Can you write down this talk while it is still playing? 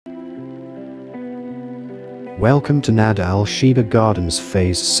Welcome to Nad Al Sheba Gardens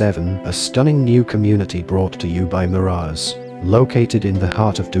Phase 7, a stunning new community brought to you by Meraas, located in the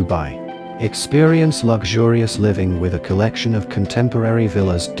heart of Dubai. Experience luxurious living with a collection of contemporary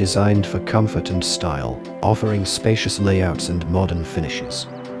villas designed for comfort and style, offering spacious layouts and modern finishes.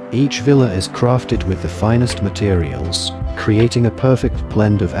 Each villa is crafted with the finest materials, creating a perfect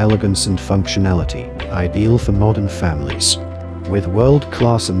blend of elegance and functionality, ideal for modern families. With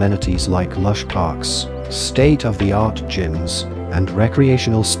world-class amenities like lush parks, state-of-the-art gyms, and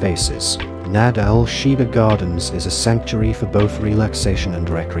recreational spaces, Nad Al Sheba Gardens is a sanctuary for both relaxation and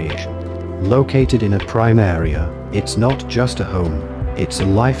recreation. Located in a prime area, it's not just a home, it's a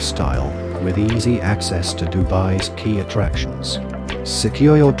lifestyle, with easy access to Dubai's key attractions.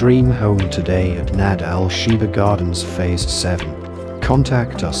 Secure your dream home today at Nad Al Sheba Gardens Phase 7.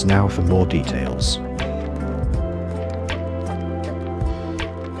 Contact us now for more details.